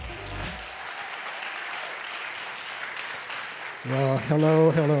Well,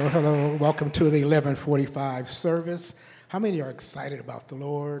 hello. Welcome to the 11:45 service. How many are excited about the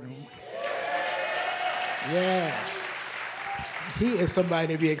Lord? Yes. He is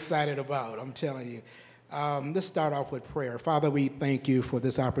somebody to be excited about, I'm telling you. Let's start off with prayer. Father, we thank you for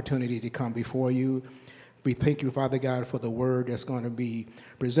this opportunity to come before you. We thank you, Father God, for the word that's going to be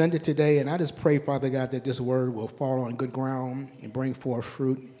presented today. And I just pray, Father God, that this word will fall on good ground and bring forth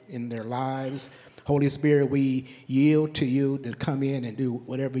fruit in their lives. Holy Spirit, we yield to you to come in and do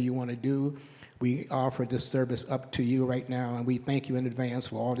whatever you want to do. We offer this service up to you right now, and we thank you in advance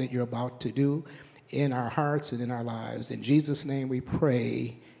for all that you're about to do in our hearts and in our lives. In Jesus' name we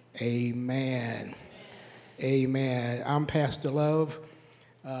pray, amen. Amen. I'm Pastor Love,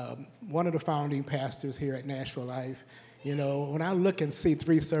 one of the founding pastors here at Nashville Life. You know, when I look and see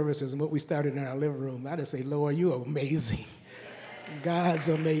three services and what we started in our living room, I just say, Lord, you are amazing. God's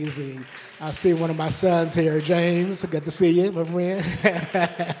amazing. I see one of my sons here, James. Good to see you, my friend.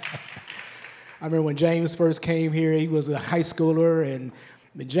 I remember when James first came here, he was a high schooler, and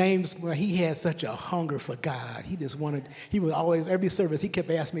James, well, he had such a hunger for God. He was always, every service, he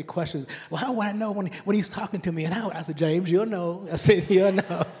kept asking me questions. Well, how would I know when he's talking to me? And I said, James, you'll know. I said, you'll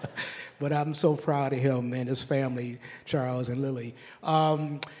know. But I'm so proud of him and his family, Charles and Lily.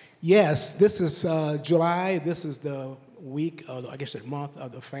 Yes, this is July. This is the week, the month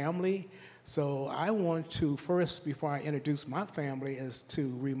of the family. So I want to first, before I introduce my family, is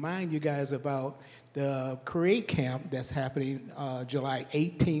to remind you guys about the Create Camp that's happening July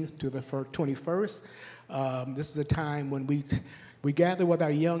 18th to the 21st. This is a time when we gather with our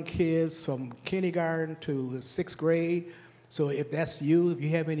young kids from kindergarten to the sixth grade. So if that's you, if you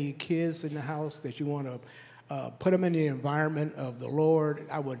have any kids in the house that you want to put them in the environment of the Lord,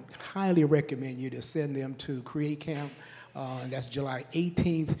 I would highly recommend you to send them to Create Camp. That's July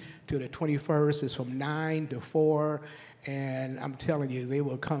 18th to the 21st. It's from 9 to 4. And I'm telling you, they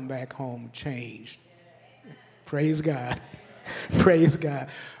will come back home changed. Praise God. Praise God.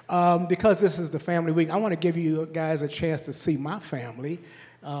 Because this is the family week, I want to give you guys a chance to see my family.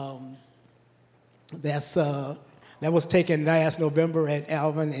 That was taken last November at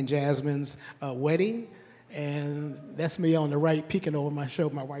Alvin and Jasmine's wedding. And that's me on the right peeking over my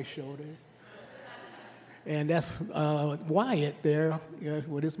wife's shoulder. And that's Wyatt there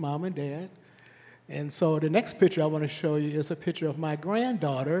with his mom and dad. And so the next picture I want to show you is a picture of my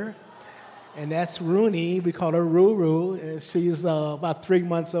granddaughter. And that's Rooney. We call her Ruru. And she's about 3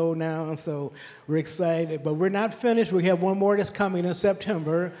 months old now. And so we're excited. But we're not finished. We have one more that's coming in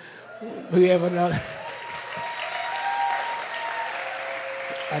September. We have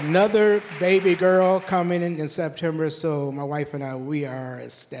another baby girl coming in September, so my wife and I, we are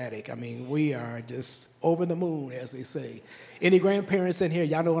ecstatic. I mean, we are just over the moon, as they say. Any grandparents in here?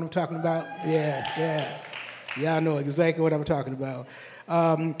 Y'all know what I'm talking about? Yeah. Y'all know exactly what I'm talking about.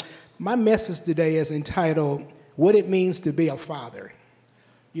 My message today is entitled, What It Means to Be a Father.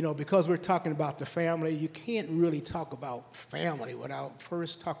 You know, because we're talking about the family, you can't really talk about family without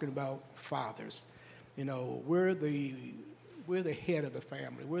first talking about fathers. You know, we're the head of the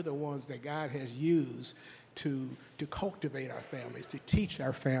family. We're the ones that God has used to cultivate our families, to teach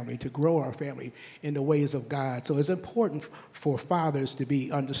our family, to grow our family in the ways of God. So it's important for fathers to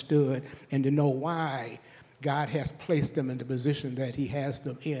be understood and to know why God has placed them in the position that he has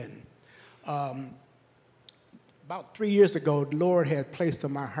them in. About 3 years ago, the Lord had placed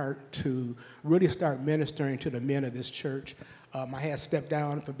on my heart to really start ministering to the men of this church. I had stepped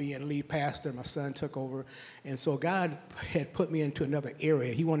down from being lead pastor. My son took over. And so God had put me into another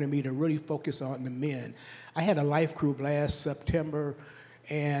area. He wanted me to really focus on the men. I had a life group last September,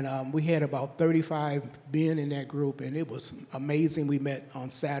 and we had about 35 men in that group, and it was amazing. We met on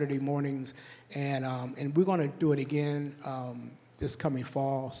Saturday mornings, and we're going to do it again this coming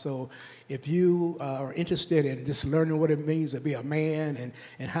fall. So if you are interested in just learning what it means to be a man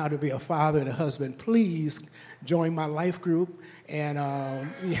and how to be a father and a husband, please join my life group. And I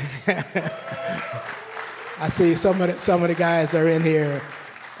see some of the guys are in here,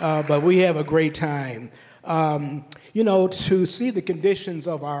 but we have a great time. You know, to see the conditions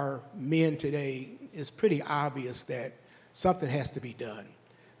of our men today, it's pretty obvious that something has to be done.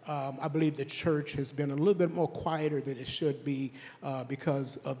 I believe the church has been a little bit more quieter than it should be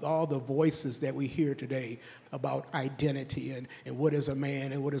because of all the voices that we hear today about identity and what is a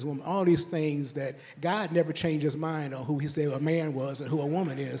man and what is a woman, all these things that God never changed his mind on who he said a man was and who a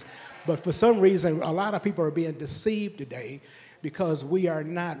woman is. But for some reason, a lot of people are being deceived today because we are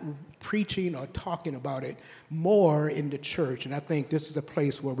not preaching or talking about it more in the church. And I think this is a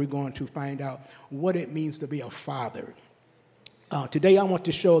place where we're going to find out what it means to be a father. Today I want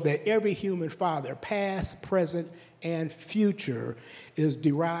to show that every human father, past, present, and future is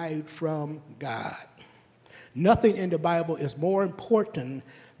derived from God. Nothing in the Bible is more important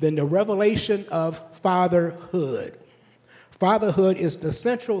than the revelation of fatherhood. Fatherhood is the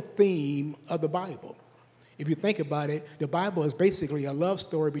central theme of the Bible. If you think about it, the Bible is basically a love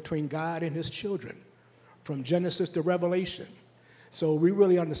story between God and his children, from Genesis to Revelation. So we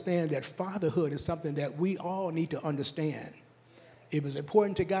really understand that fatherhood is something that we all need to understand. If it's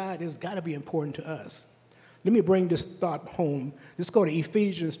important to God, it's got to be important to us. Let me bring this thought home. Let's go to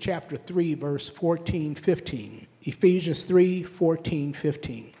Ephesians chapter 3, verse 14, 15. Ephesians 3, 14,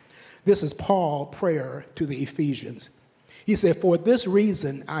 15. This is Paul's prayer to the Ephesians. He said, "For this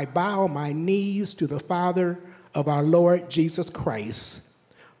reason I bow my knees to the Father of our Lord Jesus Christ,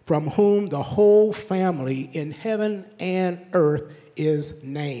 from whom the whole family in heaven and earth is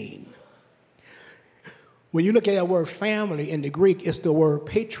named." When you look at that word family in the Greek, it's the word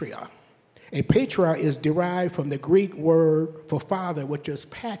patria. A patria is derived from the Greek word for father, which is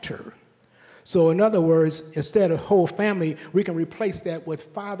pater. So in other words, instead of whole family, we can replace that with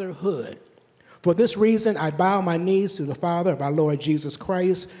fatherhood. "For this reason, I bow my knees to the Father of our Lord Jesus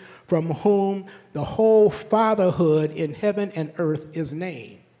Christ, from whom the whole fatherhood in heaven and earth is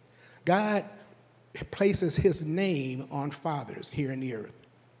named." God places his name on fathers here in the earth.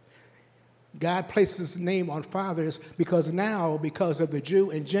 God places his name on fathers because now, because of the Jew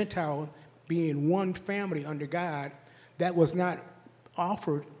and Gentile being one family under God, that was not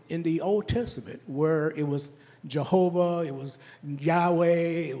offered in the Old Testament, where it was Jehovah, it was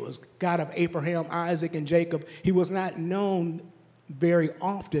Yahweh, it was God of Abraham, Isaac, and Jacob. He was not known very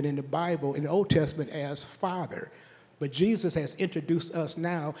often in the Bible, in the Old Testament, as Father. But Jesus has introduced us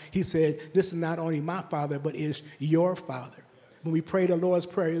now. He said, this is not only my Father, but is your Father. When we pray the Lord's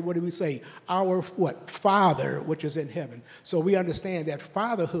Prayer, what do we say? Our what? Father, which is in heaven. So we understand that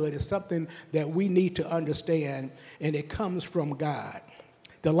fatherhood is something that we need to understand, and it comes from God.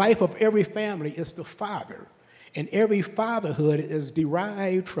 The life of every family is the father. And every fatherhood is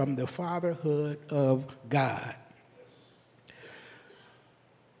derived from the fatherhood of God.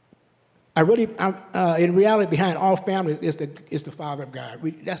 In reality, behind all families is the Father of God.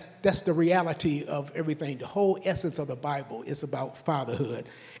 That's the reality of everything. The whole essence of the Bible is about fatherhood.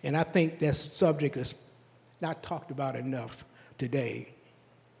 And I think that subject is not talked about enough today.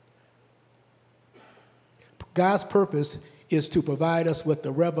 God's purpose is to provide us with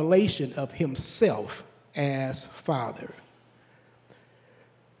the revelation of himself as Father.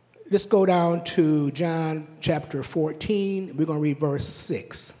 Let's go down to John chapter 14. We're going to read verse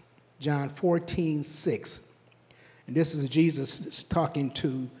 6. John 14, 6. And this is Jesus talking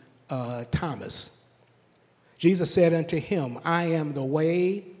to Thomas. Jesus said unto him, "I am the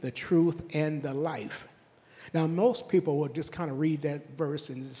way, the truth, and the life." Now, most people will just kind of read that verse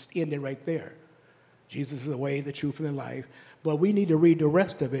and just end it right there. Jesus is the way, the truth, and the life. But we need to read the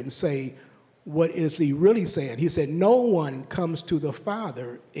rest of it and say, what is he really saying? He said, "No one comes to the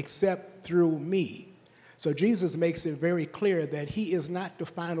Father except through me." So Jesus makes it very clear that he is not the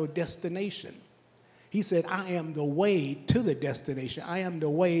final destination. He said, "I am the way to the destination. I am the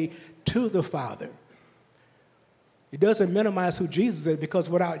way to the Father." It doesn't minimize who Jesus is, because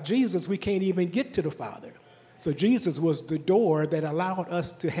without Jesus, we can't even get to the Father. So Jesus was the door that allowed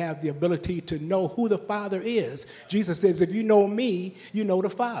us to have the ability to know who the Father is. Jesus says, if you know me, you know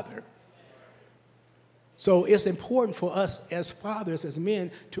the Father. So it's important for us as fathers, as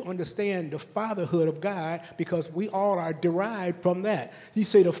men, to understand the fatherhood of God, because we all are derived from that. You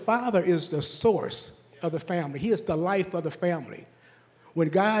say the Father is the source of the family. He is the life of the family. When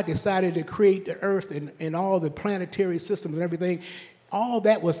God decided to create the earth and all the planetary systems and everything, all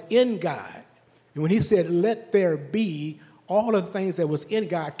that was in God. And when he said, "Let there be," all of the things that was in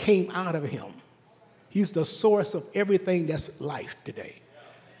God came out of him. He's the source of everything that's life today.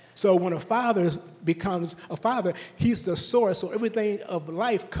 So when a father becomes a father, he's the source. So everything of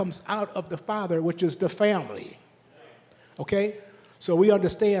life comes out of the Father, which is the family. Okay? So we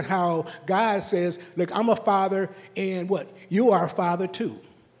understand how God says, look, I'm a father, and what? You are a father too,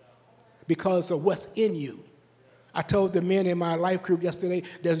 because of what's in you. I told the men in my life group yesterday,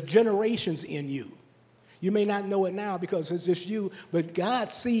 there's generations in you. You may not know it now because it's just you, but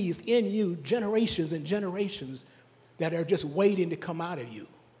God sees in you generations and generations that are just waiting to come out of you.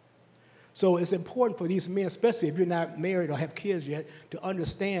 So it's important for these men, especially if you're not married or have kids yet, to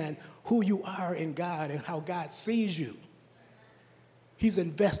understand who you are in God and how God sees you. He's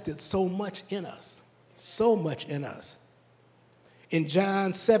invested so much in us, so much in us. In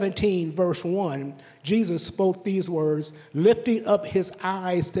John 17, verse 1, Jesus spoke these words, lifting up his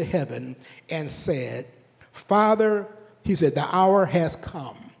eyes to heaven and said, "Father," he said, "the hour has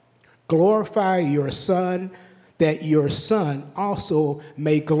come. Glorify your Son, that your Son also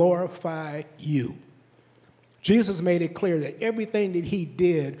may glorify you. Jesus made it clear that everything that he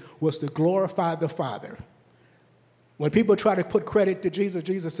did was to glorify the Father. When people try to put credit to Jesus,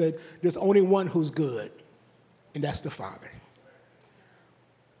 Jesus said, there's only one who's good, and that's the Father.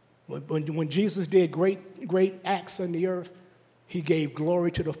 When Jesus did great acts on the earth, he gave glory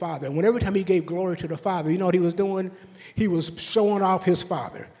to the Father. And every time he gave glory to the Father, you know what he was doing? He was showing off his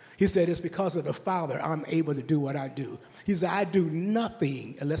Father. He said, it's because of the Father I'm able to do what I do. He said, I do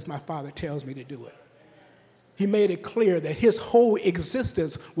nothing unless my Father tells me to do it. He made it clear that his whole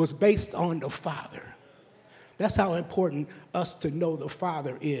existence was based on the Father. That's how important us to know the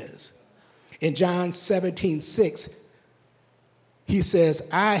Father is. In John 17:6, he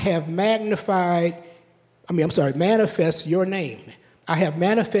says, manifest your name. I have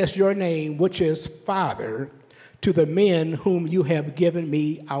manifest your name, which is Father, to the men whom you have given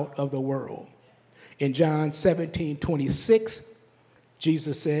me out of the world. In John 17:26,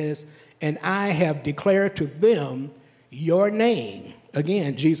 Jesus says, and I have declared to them your name.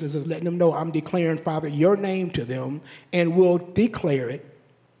 Again, Jesus is letting them know, I'm declaring, Father, your name to them, and will declare it,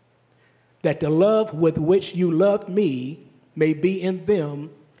 that the love with which you loved me may be in them,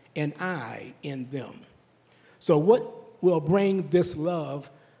 and I in them. So what will bring this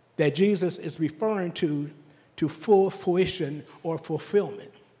love that Jesus is referring to full fruition or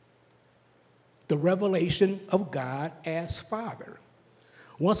fulfillment? The revelation of God as Father.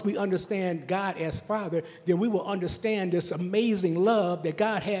 Once we understand God as Father, then we will understand this amazing love that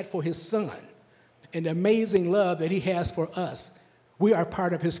God had for his Son and the amazing love that he has for us. We are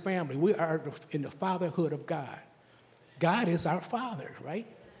part of his family. We are in the fatherhood of God. God is our Father, right?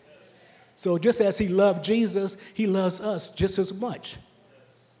 So just as he loved Jesus, he loves us just as much.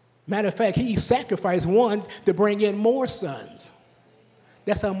 Matter of fact, he sacrificed one to bring in more sons.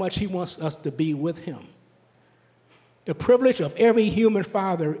 That's how much he wants us to be with him. The privilege of every human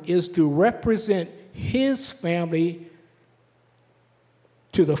father is to represent his family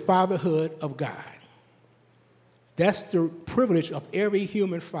to the fatherhood of God. That's the privilege of every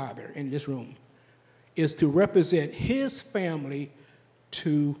human father in this room, is to represent his family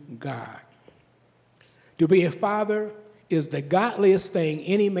to God. To be a father is the godliest thing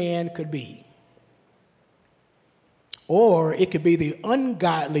any man could be. Or it could be the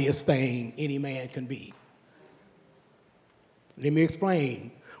ungodliest thing any man can be. Let me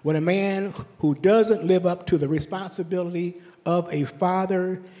explain. When a man who doesn't live up to the responsibility of a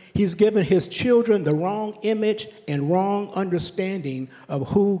father, he's given his children the wrong image and wrong understanding of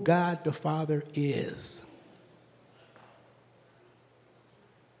who God the Father is.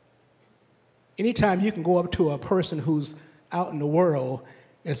 Anytime you can go up to a person who's out in the world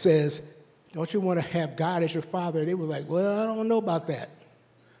and says, don't you want to have God as your father? They were like, well, I don't know about that.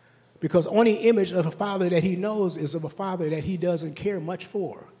 Because the only image of a father that he knows is of a father that he doesn't care much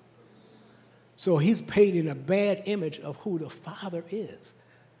for. So he's painting a bad image of who the Father is.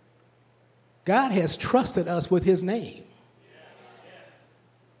 God has trusted us with his name.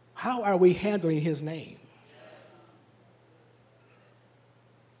 How are we handling his name?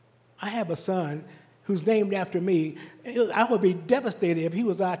 I have a son who's named after me. I would be devastated if he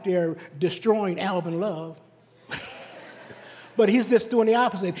was out there destroying Alvin Love. But he's just doing the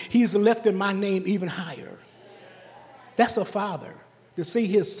opposite. He's lifting my name even higher. That's a father, to see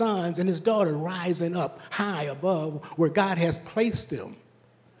his sons and his daughter rising up high above where God has placed them.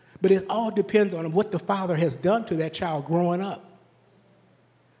 But it all depends on what the father has done to that child growing up.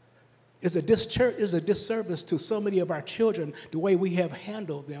 It's a disservice to so many of our children, the way we have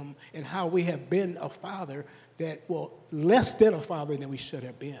handled them and how we have been a father that, well, less than a father than we should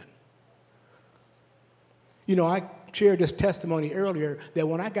have been. You know, I shared this testimony earlier that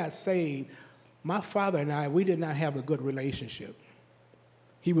when I got saved, my father and I, we did not have a good relationship.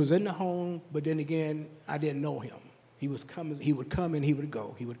 He was in the home, but then again, I didn't know him. He would come and he would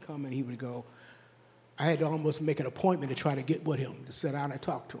go. He would come and he would go. I had to almost make an appointment to try to get with him, to sit down and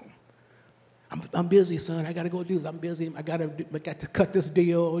talk to him. I'm busy, son. I got to go do this. I'm busy. I got to cut this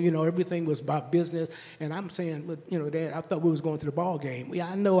deal. You know, everything was about business. And I'm saying, you know, Dad, I thought we was going to the ball game. Yeah,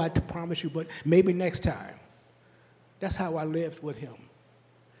 I know I promise you, but maybe next time. That's how I lived with him.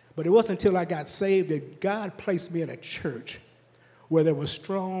 But it wasn't until I got saved that God placed me in a church where there were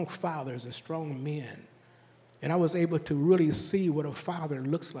strong fathers and strong men. And I was able to really see what a father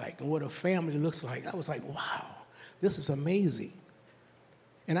looks like and what a family looks like. I was like, wow, this is amazing.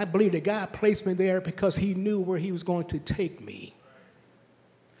 And I believe that God placed me there because he knew where he was going to take me.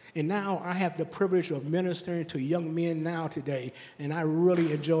 And now I have the privilege of ministering to young men now today, and I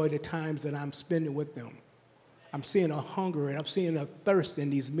really enjoy the times that I'm spending with them. I'm seeing a hunger and I'm seeing a thirst in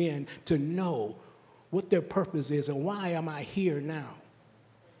these men to know what their purpose is and why am I here now?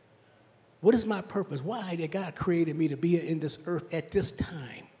 What is my purpose? Why did God created me to be in this earth at this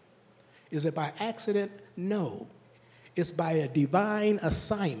time? Is it by accident? No. It's by a divine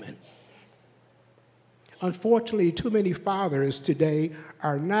assignment. Unfortunately, too many fathers today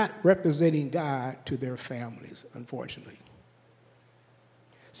are not representing God to their families, unfortunately.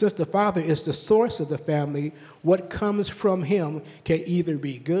 Since the father is the source of the family, what comes from him can either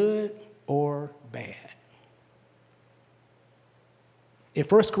be good or bad. In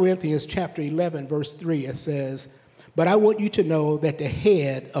 1 Corinthians chapter 11, verse 3, it says, "But I want you to know that the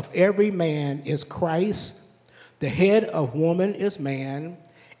head of every man is Christ, the head of woman is man,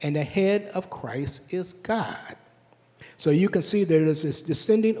 and the head of Christ is God." So you can see there is this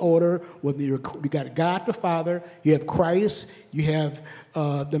descending order where you got God the Father, you have Christ, you have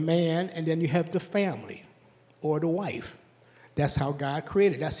the man, and then you have the family or the wife. That's how God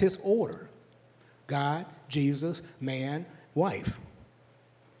created. That's his order. God, Jesus, man, wife.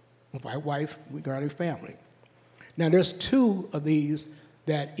 Wife regarding family. Now there's two of these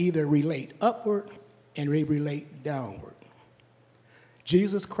that either relate upward and they relate downward.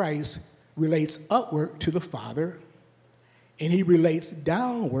 Jesus Christ relates upward to the Father, and he relates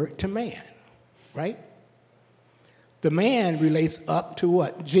downward to man, right? The man relates up to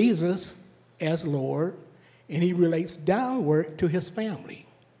what? Jesus as Lord, and he relates downward to his family.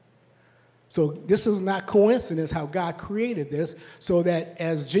 So this is not coincidence how God created this, so that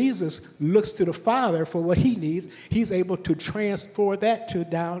as Jesus looks to the Father for what he needs, he's able to transfer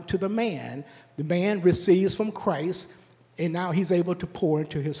that down to the man. The man receives from Christ, and now he's able to pour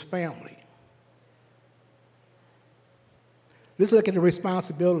into his family. Let's look at the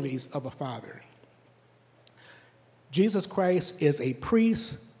responsibilities of a father. Jesus Christ is a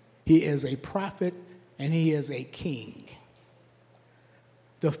priest, he is a prophet, and he is a king.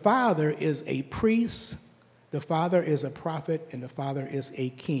 The Father is a priest, the Father is a prophet, and the Father is a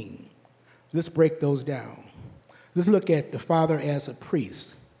king. Let's break those down. Let's look at the Father as a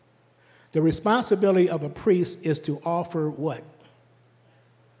priest. The responsibility of a priest is to offer what?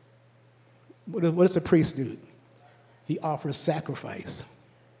 What does a priest do? He offers sacrifice.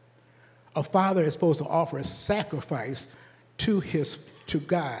 A father is supposed to offer a sacrifice to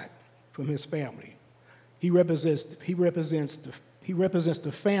God from his family. He represents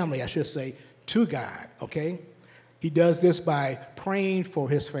the family, I should say, to God, okay? He does this by praying for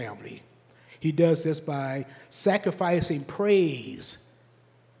his family. He does this by sacrificing praise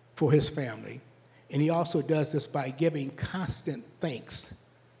for his family. And he also does this by giving constant thanks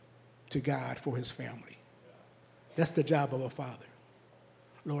to God for his family. That's the job of a father.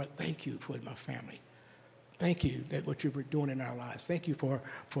 Lord, thank you for my family. Thank you that what you're doing in our lives. Thank you for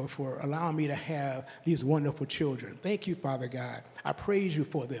allowing me to have these wonderful children. Thank you, Father God. I praise you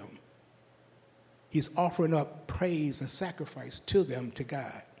for them. He's offering up praise and sacrifice to them, to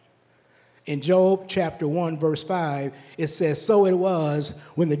God. In Job chapter 1, verse 5, it says, "So it was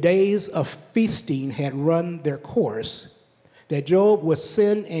when the days of feasting had run their course, that Job would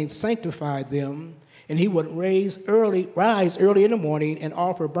sin and sanctify them, and he would rise early in the morning and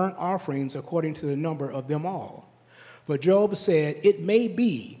offer burnt offerings according to the number of them all. For Job said, 'It may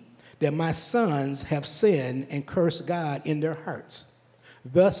be that my sons have sinned and cursed God in their hearts.'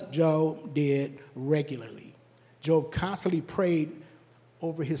 Thus Job did regularly." Job constantly prayed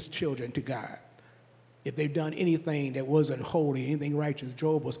over his children to God. If they've done anything that wasn't holy, anything righteous,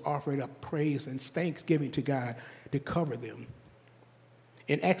 Job was offering up praise and thanksgiving to God to cover them.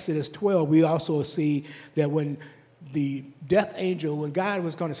 In Exodus 12, we also see that when the when God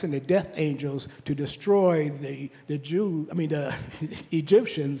was going to send the death angels to destroy the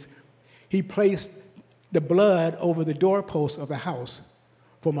Egyptians, he placed the blood over the doorposts of the house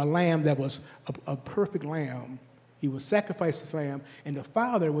from a lamb that was a perfect lamb. He would sacrifice this lamb, and the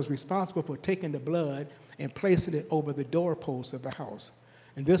father was responsible for taking the blood and placing it over the doorposts of the house.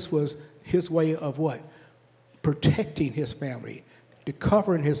 And this was his way of what? Protecting his family, to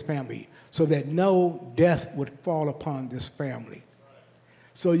covering his family, so that no death would fall upon this family.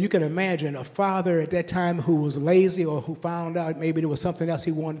 So you can imagine a father at that time who was lazy or who found out maybe there was something else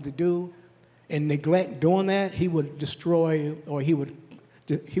he wanted to do and neglect doing that, he would destroy or he would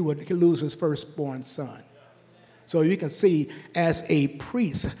lose his firstborn son. So you can see as a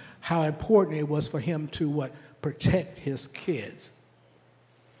priest how important it was for him to protect his kids.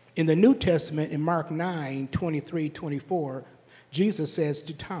 In the New Testament, in Mark 9, 23, 24, Jesus says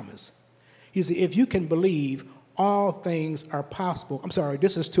to Thomas, he said, "If you can believe, all things are possible." I'm sorry,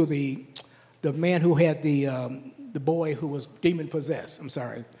 this is to the man who had the boy who was demon-possessed. I'm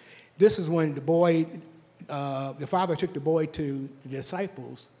sorry. This is when the father took the boy to the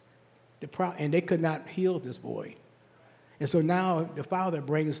disciples, And they could not heal this boy. And so now the father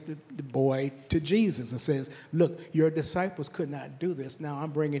brings the boy to Jesus and says, look, your disciples could not do this. Now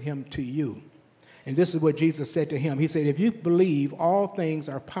I'm bringing him to you. And this is what Jesus said to him. He said, if you believe, all things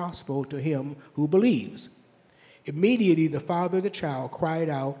are possible to him who believes. Immediately the father of the child cried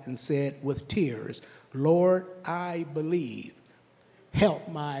out and said with tears, Lord, I believe. Help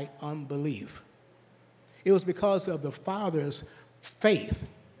my unbelief. It was because of the father's faith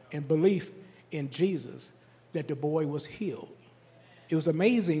and belief in Jesus that the boy was healed. It was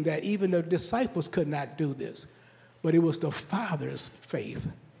amazing that even the disciples could not do this, but it was the father's faith.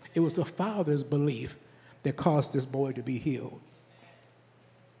 It was the father's belief that caused this boy to be healed.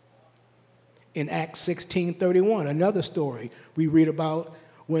 In Acts 16:31, another story, we read about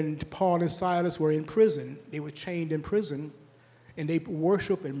when Paul and Silas were in prison. They were chained in prison, and they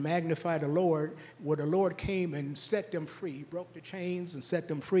worshiped and magnified the Lord, where the Lord came and set them free, broke the chains and set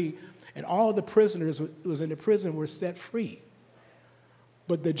them free, and all the prisoners who was in the prison were set free.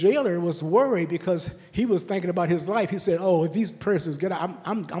 But the jailer was worried because he was thinking about his life. He said, oh, if these prisoners get out,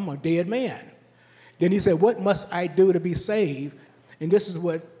 I'm a dead man. Then he said, what must I do to be saved? And this is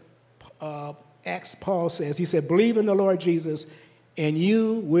what Paul says. He said, believe in the Lord Jesus, and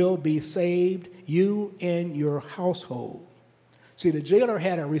you will be saved, you and your household. See, the jailer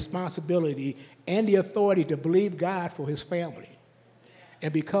had a responsibility and the authority to believe God for his family.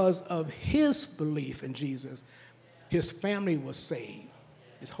 And because of his belief in Jesus, his family was saved.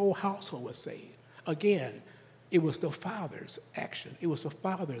 His whole household was saved. Again, it was the father's action. It was the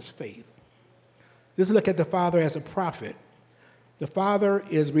father's faith. Let's look at the father as a prophet. The father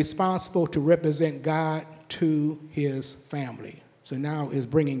is responsible to represent God to his family. So now is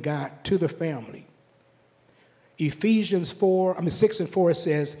bringing God to the family. Ephesians 6:4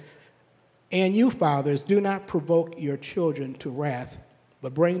 says, and you fathers, do not provoke your children to wrath,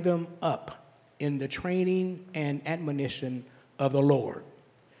 but bring them up in the training and admonition of the Lord.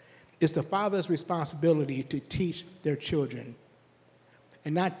 It's the father's responsibility to teach their children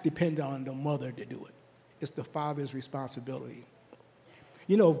and not depend on the mother to do it. It's the father's responsibility.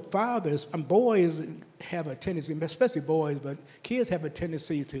 You know, fathers, boys have a tendency, especially boys, but kids have a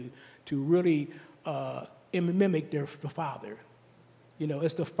tendency to really mimic the father. You know,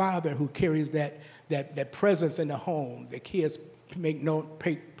 it's the father who carries that presence in the home that kids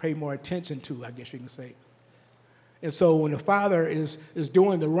pay more attention to, I guess you can say. And so when the father is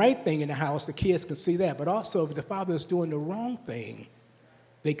doing the right thing in the house, the kids can see that. But also, if the father is doing the wrong thing,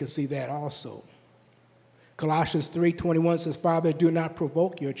 they can see that also. Colossians 3:21 says, Father, do not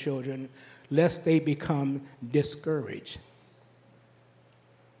provoke your children, lest they become discouraged.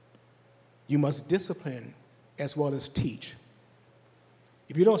 You must discipline as well as teach.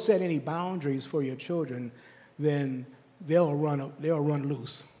 If you don't set any boundaries for your children, then they'll run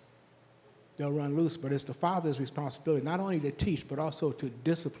loose. They'll run loose, but it's the father's responsibility not only to teach, but also to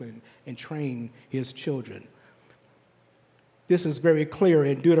discipline and train his children. This is very clear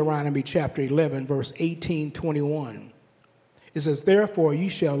in Deuteronomy chapter 11, verse 18-21. It says, therefore you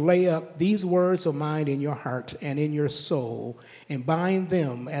shall lay up these words of mine in your heart and in your soul, and bind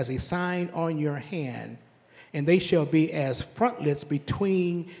them as a sign on your hand, and they shall be as frontlets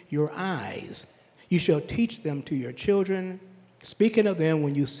between your eyes. You shall teach them to your children, speaking of them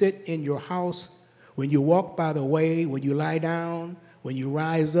when you sit in your house, when you walk by the way, when you lie down, when you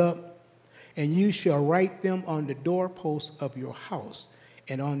rise up. And you shall write them on the doorposts of your house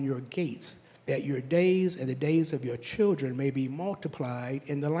and on your gates, that your days and the days of your children may be multiplied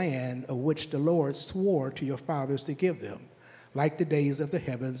in the land of which the Lord swore to your fathers to give them, like the days of the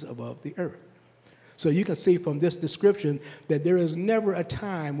heavens above the earth. So you can see from this description that there is never a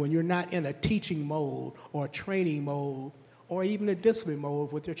time when you're not in a teaching mode or a training mode or even a discipline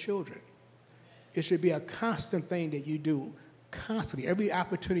mode with your children. It should be a constant thing that you do constantly. Every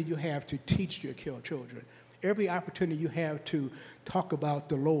opportunity you have to teach your children, every opportunity you have to talk about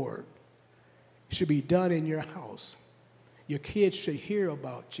the Lord, it should be done in your house. Your kids should hear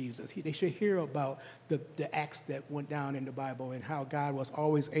about Jesus. They should hear about the acts that went down in the Bible and how God was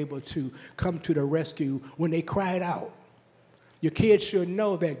always able to come to the rescue when they cried out. Your kids should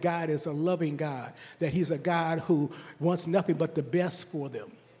know that God is a loving God, that he's a God who wants nothing but the best for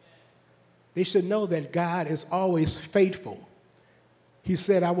them. They should know that God is always faithful. He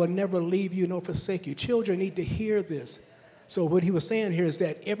said, I will never leave you nor forsake you. Children need to hear this. So what he was saying here is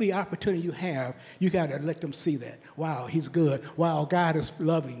that every opportunity you have, you got to let them see that. Wow, he's good. Wow, God is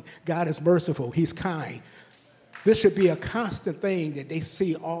loving. God is merciful. He's kind. This should be a constant thing that they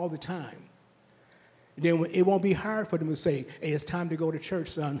see all the time. And then it won't be hard for them to say, hey, it's time to go to church,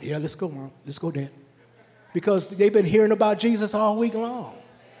 son. Yeah, let's go, Mom. Let's go, Dad. Because they've been hearing about Jesus all week long.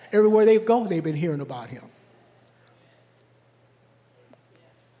 Everywhere they go, they've been hearing about him.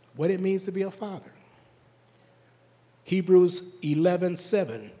 What it means to be a father. Hebrews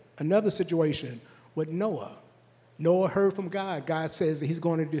 11:7, another situation with Noah. Noah heard from God. God says that he's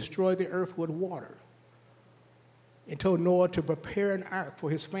going to destroy the earth with water, and told Noah to prepare an ark for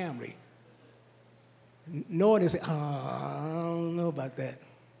his family. Noah didn't say, I don't know about that.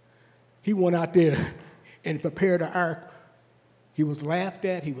 He went out there and prepared an ark. He was laughed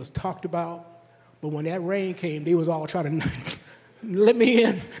at. He was talked about. But when that rain came, they was all trying to, let me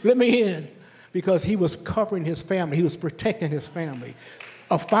in, because he was covering his family. He was protecting his family.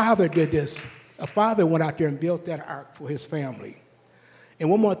 A father did this. A father went out there and built that ark for his family. And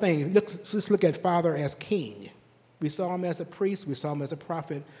one more thing, let's look at father as king. We saw him as a priest. We saw him as a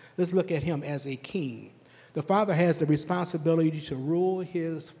prophet. Let's look at him as a king. The father has the responsibility to rule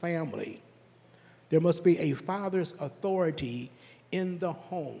his family. There must be a father's authority in the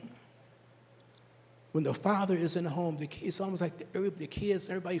home. When the father is in the home, it's almost like the kids,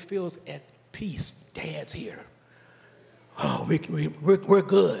 everybody feels at peace. Dad's here. Oh, we're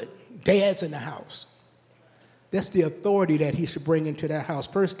good. Dad's in the house. That's the authority that he should bring into that house.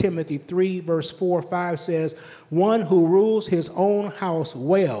 1 Timothy 3, verse 4-5 says, one who rules his own house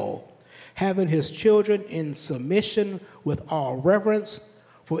well, having his children in submission with all reverence.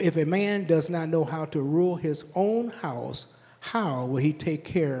 For if a man does not know how to rule his own house, how will he take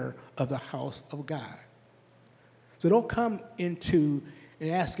care of the house of God? So don't come into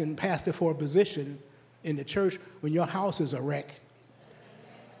and asking pastor for a position in the church when your house is a wreck.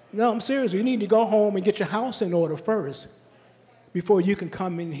 No, I'm serious. You need to go home and get your house in order first before you can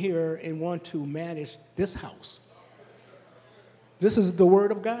come in here and want to manage this house. This is the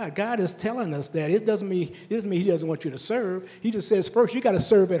word of God. God is telling us that. It doesn't mean he doesn't want you to serve. He just says first you got to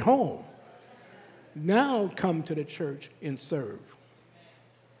serve at home. Now come to the church and serve.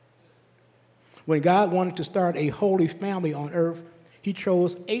 When God wanted to start a holy family on earth, he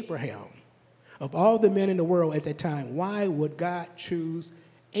chose Abraham. Of all the men in the world at that time, why would God choose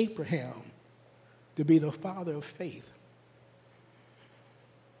Abraham to be the father of faith?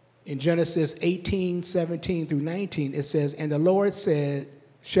 In Genesis 18:17-19, it says, and the Lord said,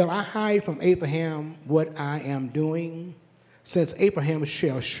 shall I hide from Abraham what I am doing? Since Abraham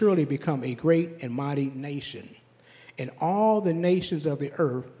shall surely become a great and mighty nation, and all the nations of the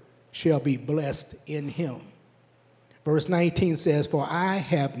earth shall be blessed in him. Verse 19 says, for I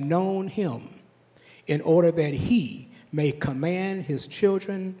have known him in order that he may command his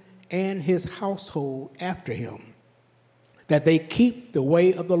children and his household after him, that they keep the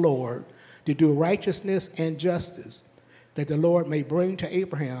way of the Lord to do righteousness and justice, that the Lord may bring to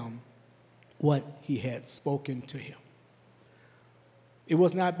Abraham what he had spoken to him. It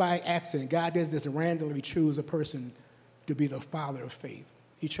was not by accident. God didn't just randomly choose a person to be the father of faith.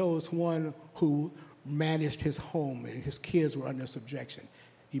 He chose one who managed his home, and his kids were under subjection.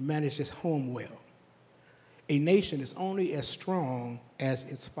 He managed his home well. A nation is only as strong as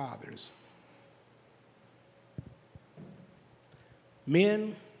its fathers.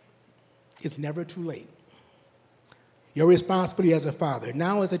 Men, it's never too late. Your responsibility as a father.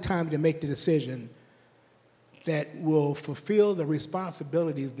 Now is the time to make the decision that will fulfill the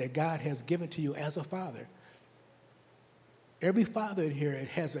responsibilities that God has given to you as a father. Every father in here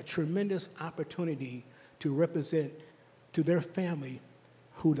has a tremendous opportunity to represent to their family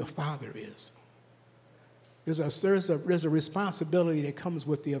who the father is. There's a responsibility that comes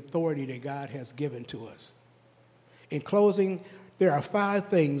with the authority that God has given to us. In closing, there are 5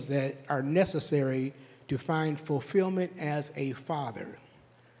 things that are necessary to find fulfillment as a father.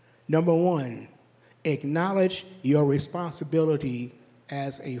 Number 1, acknowledge your responsibility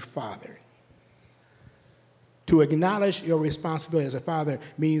as a father. To acknowledge your responsibility as a father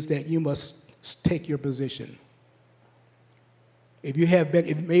means that you must take your position. If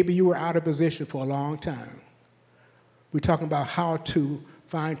maybe you were out of position for a long time, we're talking about how to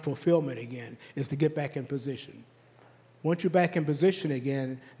find fulfillment again, is to get back in position. Once you're back in position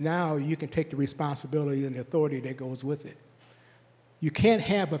again, now you can take the responsibility and the authority that goes with it. You can't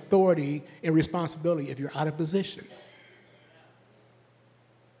have authority and responsibility if you're out of position.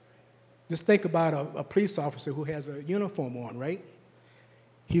 Just think about a police officer who has a uniform on, right?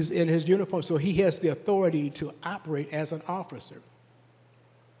 He's in his uniform, so he has the authority to operate as an officer.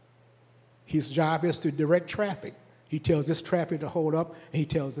 His job is to direct traffic. He tells this traffic to hold up, and he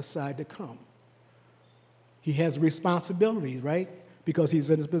tells this side to come. He has responsibilities, right? Because he's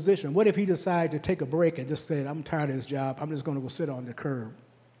in his position. What if he decided to take a break and just said, I'm tired of this job, I'm just going to go sit on the curb?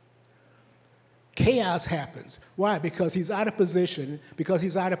 chaos happens. Why? Because he's out of position. Because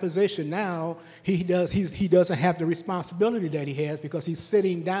he's out of position now, he doesn't have the responsibility that he has because he's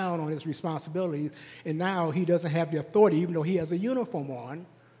sitting down on his responsibilities, and now he doesn't have the authority even though he has a uniform on.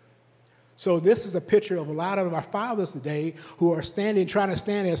 So this is a picture of a lot of our fathers today who are trying to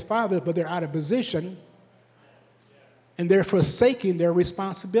stand as fathers, but they're out of position, and they're forsaking their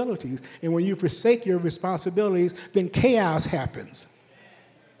responsibilities. And when you forsake your responsibilities, then chaos happens.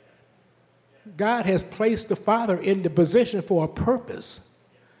 God has placed the father in the position for a purpose,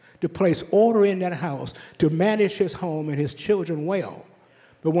 to place order in that house, to manage his home and his children well.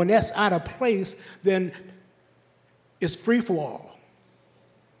 But when that's out of place, then it's free for all.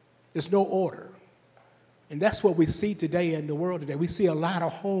 There's no order. And that's what we see today in the world today. We see a lot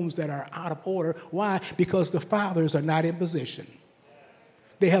of homes that are out of order. Why? Because the fathers are not in position.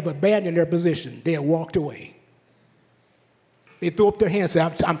 They have abandoned their position. They have walked away. They throw up their hands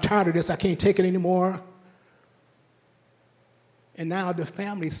and say, I'm tired of this. I can't take it anymore. And now the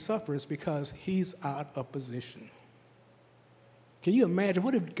family suffers because he's out of position. Can you imagine?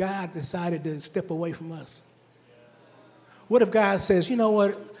 What if God decided to step away from us? What if God says, you know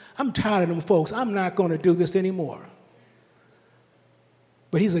what? I'm tired of them folks. I'm not going to do this anymore.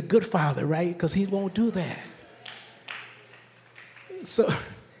 But he's a good father, right? Because he won't do that. So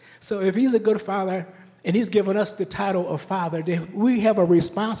if he's a good father, and he's given us the title of father, then we have a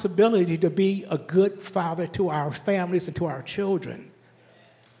responsibility to be a good father to our families and to our children.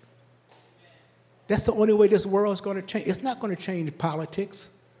 That's the only way this world is going to change. It's not going to change politics.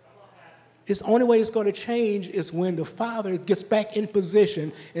 It's the only way it's going to change is when the father gets back in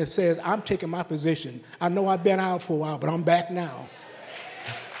position and says, I'm taking my position. I know I've been out for a while, but I'm back now.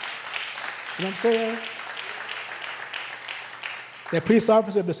 You know what I'm saying? That police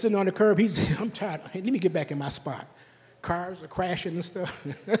officer been sitting on the curb, I'm tired. Hey, let me get back in my spot. Cars are crashing and stuff.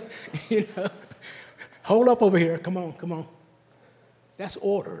 You know? Hold up over here. Come on. That's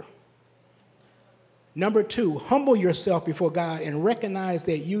order. Number 2, humble yourself before God and recognize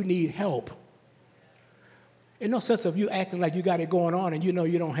that you need help. In no sense of you acting like you got it going on and you know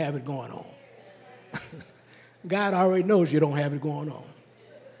you don't have it going on. God already knows you don't have it going on.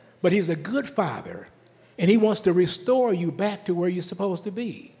 But he's a good father. And he wants to restore you back to where you're supposed to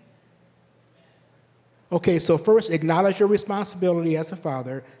be. Okay, so first, acknowledge your responsibility as a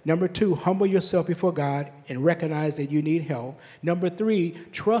father. Number 2, humble yourself before God and recognize that you need help. Number 3,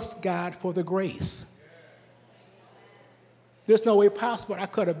 trust God for the grace. There's no way possible I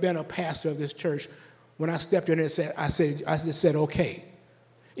could have been a pastor of this church when I stepped in and I just said, okay.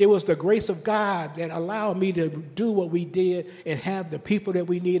 It was the grace of God that allowed me to do what we did and have the people that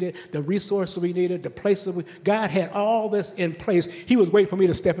we needed, the resources we needed, the places God had all this in place. He was waiting for me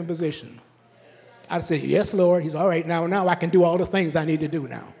to step in position. I'd say, yes, Lord. He's all right. Now I can do all the things I need to do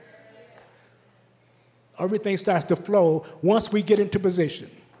now. Everything starts to flow once we get into position.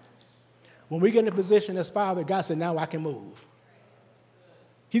 When we get into position as Father, God said, now I can move.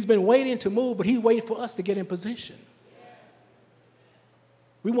 He's been waiting to move, but he's waiting for us to get in position.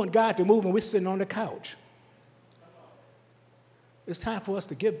 We want God to move and we're sitting on the couch. It's time for us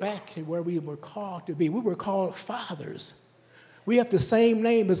to get back to where we were called to be. We were called fathers. We have the same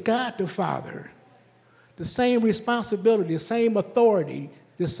name as God the Father, the same responsibility, the same authority,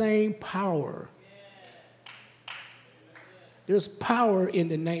 the same power. There's power in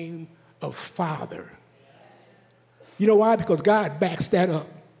the name of Father. You know why? Because God backs that up.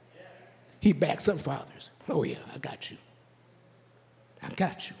 He backs up fathers. Oh, yeah, I got you.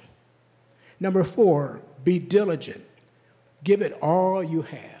 Number 4, be diligent. Give it all you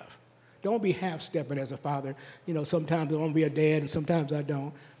have. Don't be half-stepping as a father. You know, sometimes I want to be a dad and sometimes I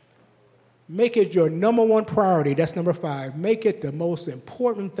don't. Make it your number 1 priority. That's number 5. Make it the most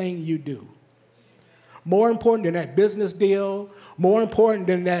important thing you do. More important than that business deal, more important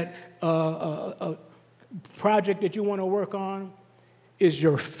than that project that you want to work on is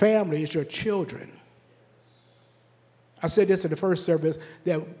your family, is your children. I said this in the first service,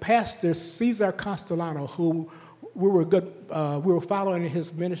 that Pastor Cesar Castellano, who we were following in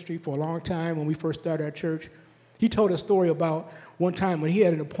his ministry for a long time when we first started our church, he told a story about one time when he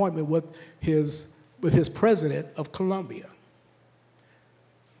had an appointment with his president of Colombia.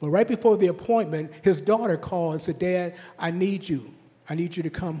 But right before the appointment, his daughter called and said, Dad, I need you to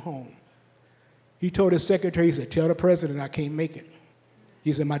come home. He told his secretary, he said, tell the president I can't make it.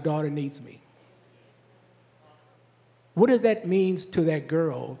 He said, my daughter needs me. What does that mean to that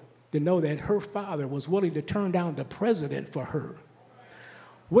girl to know that her father was willing to turn down the president for her?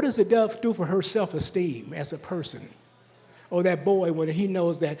 What does it do for her self-esteem as a person? Or that boy when he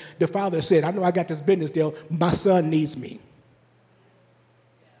knows that the father said, I know I got this business deal, my son needs me.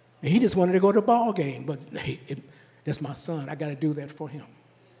 And he just wanted to go to the ball game, but hey, that's my son. I got to do that for him.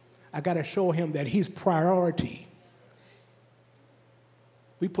 I got to show him that he's priority.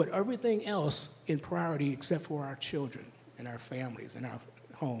 We put everything else in priority except for our children and our families and our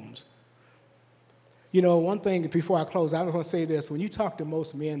homes. You know, one thing before I close, I was going to say this. When you talk to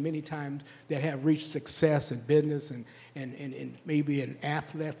most men, many times that have reached success in business and maybe in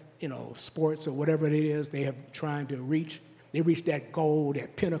athletes, you know, sports or whatever it is they have trying to reach, they reach that goal,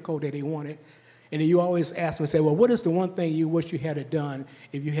 that pinnacle that they wanted. And then you always ask them and say, well, what is the one thing you wish you had it done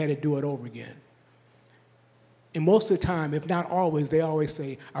if you had to do it over again? And most of the time, if not always, they always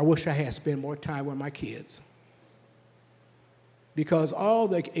say, I wish I had spent more time with my kids. Because all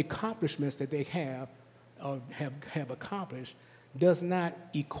the accomplishments that they have accomplished does not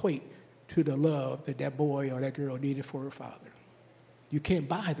equate to the love that that boy or that girl needed for her father. You can't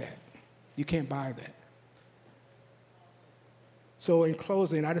buy that. You can't buy that. So in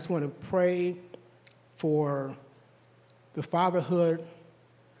closing, I just want to pray for the fatherhood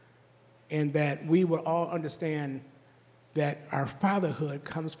and that we will all understand that our fatherhood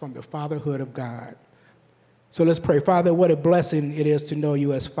comes from the fatherhood of God. So let's pray. Father, what a blessing it is to know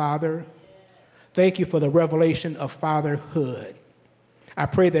you as Father. Thank you for the revelation of fatherhood. I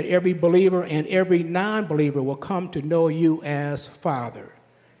pray that every believer and every non-believer will come to know you as Father.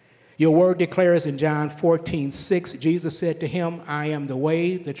 Your word declares in John 14:6, Jesus said to him, I am the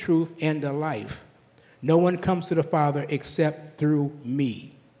way, the truth, and the life. No one comes to the Father except through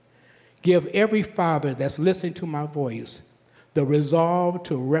me. Give every father that's listening to my voice the resolve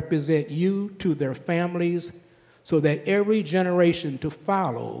to represent you to their families so that every generation to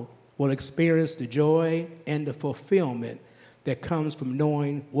follow will experience the joy and the fulfillment that comes from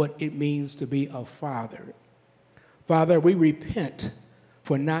knowing what it means to be a father. Father, we repent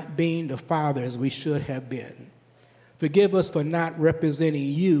for not being the fathers we should have been. Forgive us for not representing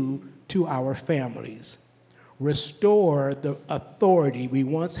you to our families. Restore the authority we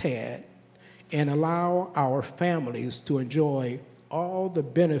once had and allow our families to enjoy all the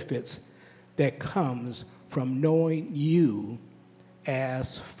benefits that comes from knowing you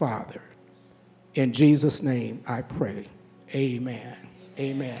as Father. In Jesus' name I pray. Amen.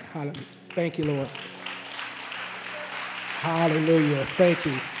 Amen. Hallelujah. Thank you, Lord. Hallelujah. Thank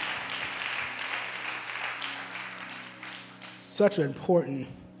you. Such an important,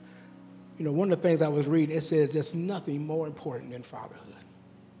 one of the things I was reading, it says there's nothing more important than fatherhood.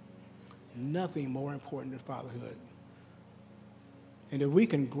 Nothing more important than fatherhood. And if we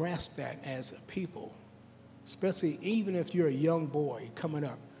can grasp that as a people, especially even if you're a young boy coming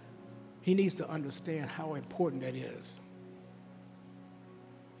up, he needs to understand how important that is.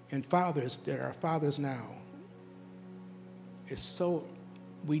 And fathers, there are fathers now.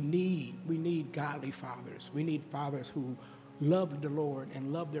 We need godly fathers. We need fathers who love the Lord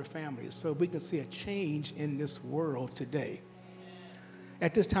and love their families so we can see a change in this world today.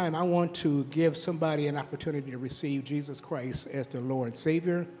 At this time, I want to give somebody an opportunity to receive Jesus Christ as their Lord and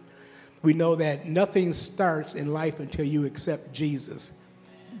Savior. We know that nothing starts in life until you accept Jesus.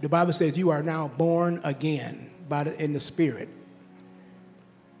 The Bible says you are now born again in the Spirit.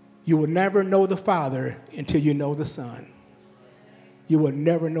 You will never know the Father until you know the Son. You will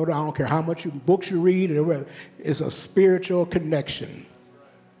never know I don't care how much books you read, it's a spiritual connection.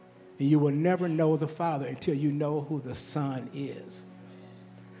 And you will never know the Father until you know who the Son is.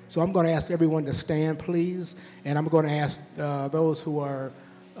 So I'm going to ask everyone to stand, please, and I'm going to ask those who are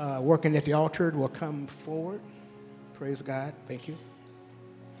working at the altar will come forward. Praise God. Thank you.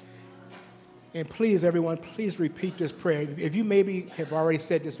 And please, everyone, please repeat this prayer. If you maybe have already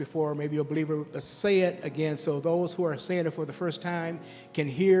said this before, maybe you're a believer, let's say it again so those who are saying it for the first time can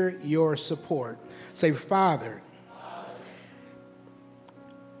hear your support. Say, Father.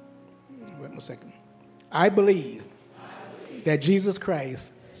 Wait a second. I believe that Jesus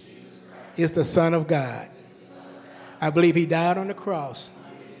Christ is the Son of God. I believe he died on the cross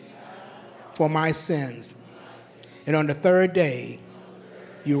for my sins. And on the third day,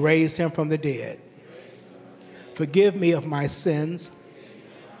 you raised him from the dead. Forgive me of my sins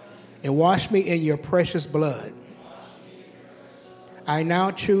and wash me in your precious blood. I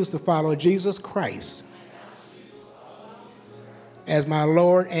now choose to follow Jesus Christ as my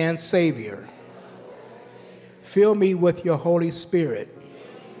Lord and Savior. Fill me with your Holy Spirit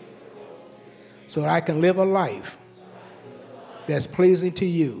so that I can live a life that's pleasing to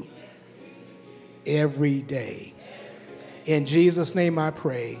you every day. In Jesus' name I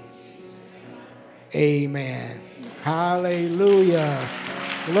pray. Amen. Hallelujah.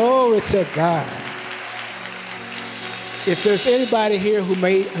 Glory to God. If there's anybody here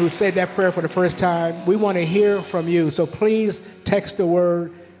who said that prayer for the first time, we want to hear from you. So please text the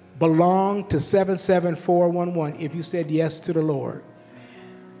word belong to 77411 if you said yes to the Lord.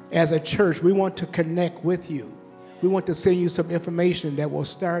 As a church, we want to connect with you. We want to send you some information that will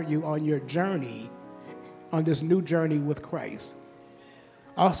start you on your journey, on this new journey with Christ.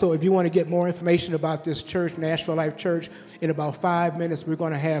 Also, if you want to get more information about this church, Nashville Life Church, in about 5 minutes, we're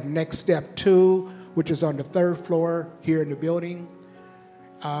going to have Next Step 2, which is on the 3rd floor here in the building.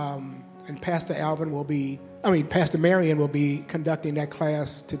 And Pastor Marion will be conducting that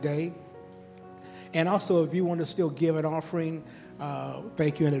class today. And also, if you want to still give an offering,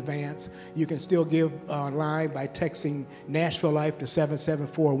 thank you in advance. You can still give online by texting Nashville Life to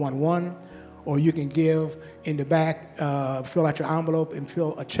 77411, or you can give in the back, fill out your envelope and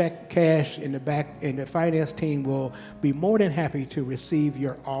fill a check cash in the back, and the finance team will be more than happy to receive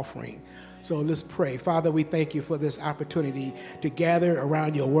your offering. So let's pray. Father, we thank you for this opportunity to gather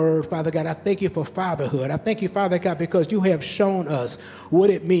around your word. Father God, I thank you for fatherhood. I thank you, Father God, because you have shown us what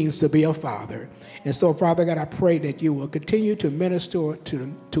it means to be a father. And so, Father God, I pray that you will continue to minister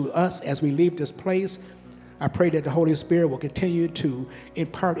to us as we leave this place. I pray that the Holy Spirit will continue to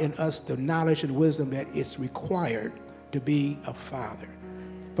impart in us the knowledge and wisdom that is required to be a father.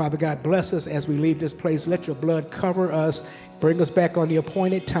 Father God, bless us as we leave this place. Let your blood cover us, bring us back on the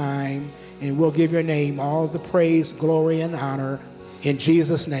appointed time, and we'll give your name all the praise, glory, and honor. In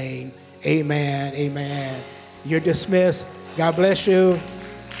Jesus' name, amen, amen. You're dismissed. God bless you.